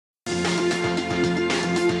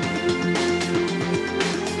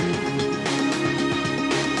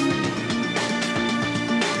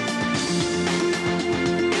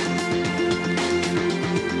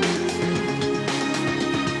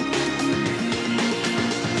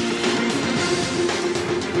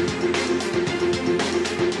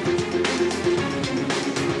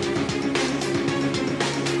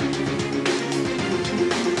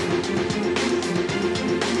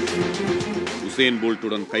உசேன்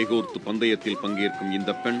போல்ட்டுடன் கைகோர்த்து பந்தயத்தில் பங்கேற்கும்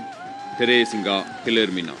இந்த பெண் தெரேசிங்கா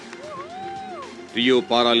கிலெர்மினா. ரியோ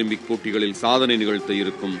பாராலிம்பிக் போட்டிகளில் சாதனை நிகழ்த்த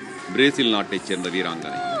இருக்கும் பிரேசில் நாட்டைச் சேர்ந்த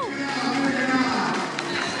வீராங்கனை.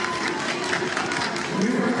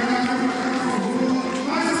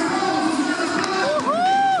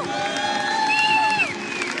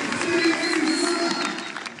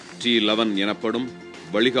 T11 எனப்படும்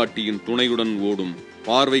வழிகாட்டியின் துணையுடன் ஓடும்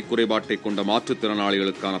பார்வை குறைபாட்டை கொண்ட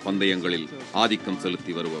மாற்றுத்திறனாளிகளுக்கான பந்தயங்களில் ஆதிக்கம்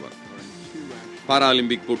செலுத்தி வருபவர்.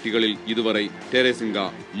 பாராலிம்பிக் போட்டிகளில் இதுவரை டெரெசிங்கா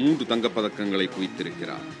 3 தங்கப்பதக்கங்களை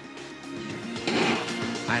குவித்திருக்கிறார்.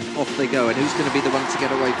 And off they go, and who's going to be the one to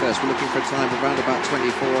get away first? We're looking for a time around about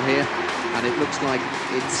 24 here, and it looks like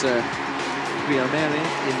it's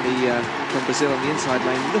Guilhermina from Brazil on the inside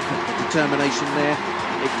lane. Look at the determination there.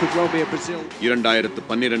 It could well be a Brazil.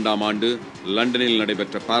 2012 ஆண்டு லண்டனில்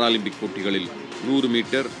நடைபெற்ற Paralympic போட்டிகளில் 100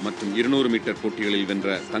 metre மற்றும் 200 metre போட்டிகளில் வென்ற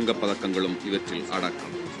தங்கப்பதக்கங்களும் இவற்றில்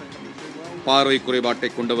அடக்கம். பார்வை குறைபாட்டை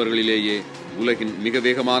கொண்டவர்களிலேயே உலகின் மிக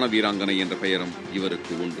வேகமான வீராங்கனை என்ற பெயரும்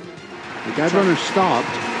இவருக்கு உண்டு. The guide runner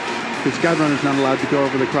stopped because the guide runner is not allowed to go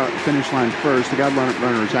over the finish line first. The guide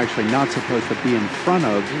runner is actually not supposed to be in front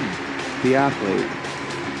of the athlete.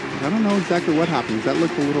 I don't know exactly what happened. That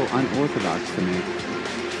looked a little unorthodox to me.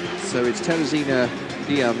 So it's Terezinha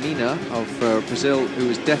Guilhermina of Brazil who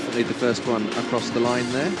was definitely the first one across the line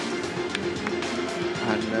there.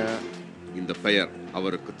 And இந்த பெயர்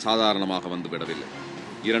அவருக்கு சாதாரணமாக வந்துவிடவில்லை.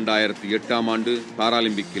 2008 ஆண்டு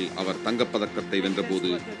பாராலிம்பிக்கில் அவர் தங்கப்பதக்கத்தை வென்றபோது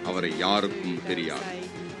அவரை யாருக்கும் தெரியாது.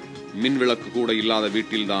 மின்விளக்கு கூட இல்லாத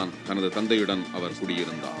வீட்டில்தான் தனது தந்தையுடன் அவர்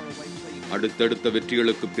குடியிருந்தார். அடுத்தடுத்த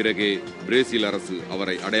வெற்றிகளுக்கு பிறகே பிரேசில் அரசு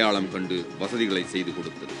அவரை அடையாளம் கண்டு வசதிகளை செய்து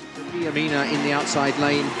கொடுத்தது. Guilhermina in the outside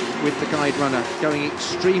lane with the guide runner going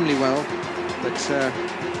extremely well, but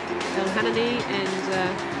Elhanani and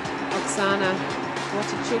Oksana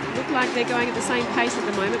look like they're going at the same pace at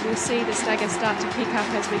the moment. We'll see the stagger start to pick up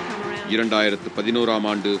as we come around. 2011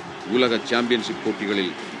 ஆண்டு உலக championship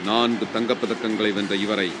போட்டிகளில் 4 தங்கப்பதக்கங்களை வென்ற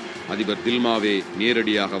இவரை அதிபர் தில்மாவே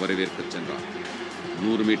நேரடியாக வரவேற்கச் சென்றார்.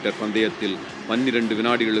 100 metre பந்தயத்தில் 12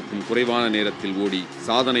 வினாடிகளுக்கும் குறைவான நேரத்தில் ஓடி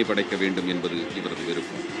சாதனை படைக்க வேண்டும் என்பது இவரது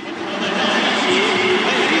விருப்பம்.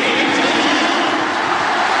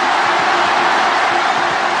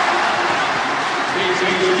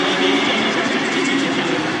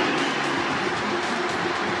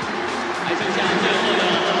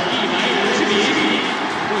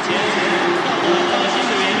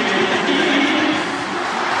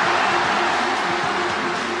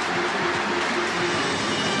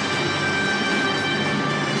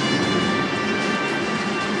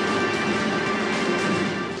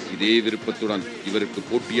 இதே விருப்பத்துடன் இவருக்கு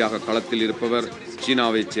போட்டியாக களத்தில் இருப்பவர்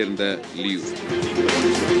சீனாவைச் சேர்ந்த Liu.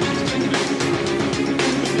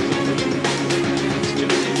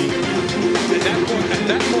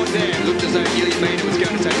 Looked as though Guilhermina was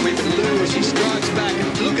going to take away, but Lou, as she strides back,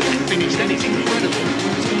 look at that finish, that is incredible.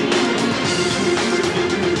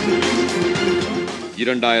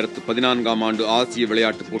 2014 ஆண்டு ஆசிய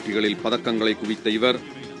விளையாட்டுப் போட்டிகளில் பதக்கங்களை குவித்த இவர்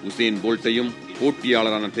உசேன் போல்ட்டையும்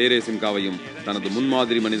போட்டியாளரான தெரேசிங்காவையும் தனது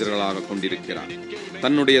முன்மாதிரி மனிதர்களாக கொண்டிருக்கிறார்.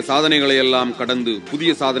 தன்னுடைய சாதனைகளை எல்லாம் கடந்து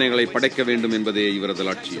புதிய சாதனைகளை படைக்க வேண்டும் என்பதே இவரது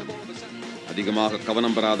லட்சியம். அதிகமாக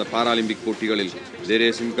கவனம் பெறாத பாராலிம்பிக் போட்டிகளில்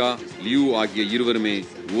தெரேசிங்கா, லியூ ஆகிய இருவருமே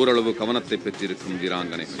ஓரளவு கவனத்தை பெற்றிருக்கும்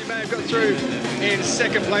வீராங்கனைகள்.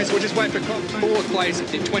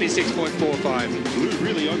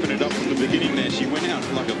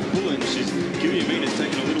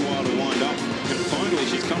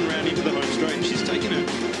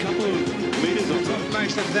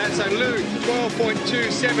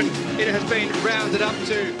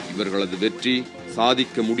 இவர்களது வெற்றி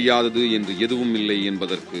சாதிக்க முடியாதது என்று எதுவும் இல்லை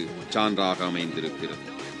என்பதற்கு சான்றாக அமைந்திருக்கிறது.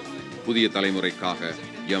 புதிய தலைமுறைக்காக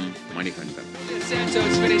எம் மணிகண்டன்.